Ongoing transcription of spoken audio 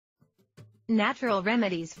Natural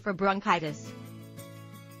remedies for bronchitis.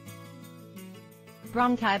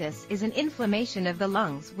 Bronchitis is an inflammation of the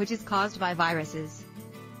lungs which is caused by viruses.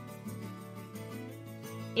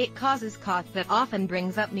 It causes cough that often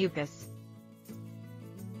brings up mucus.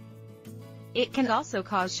 It can also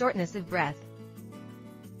cause shortness of breath,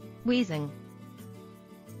 wheezing,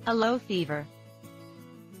 a low fever,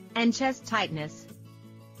 and chest tightness.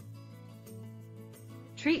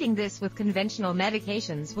 Treating this with conventional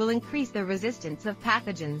medications will increase the resistance of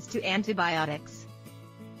pathogens to antibiotics.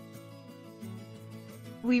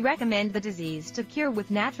 We recommend the disease to cure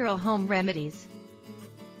with natural home remedies.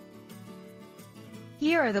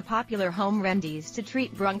 Here are the popular home remedies to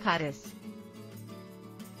treat bronchitis.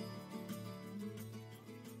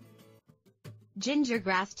 Ginger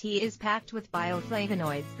grass tea is packed with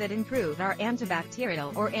bioflavonoids that improve our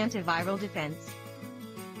antibacterial or antiviral defense.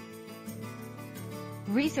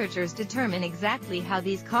 Researchers determine exactly how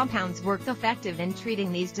these compounds work effective in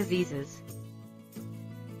treating these diseases.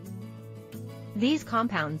 These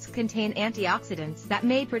compounds contain antioxidants that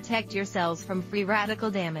may protect your cells from free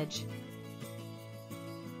radical damage.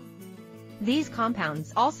 These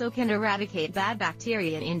compounds also can eradicate bad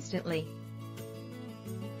bacteria instantly.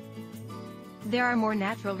 There are more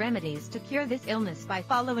natural remedies to cure this illness by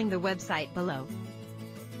following the website below.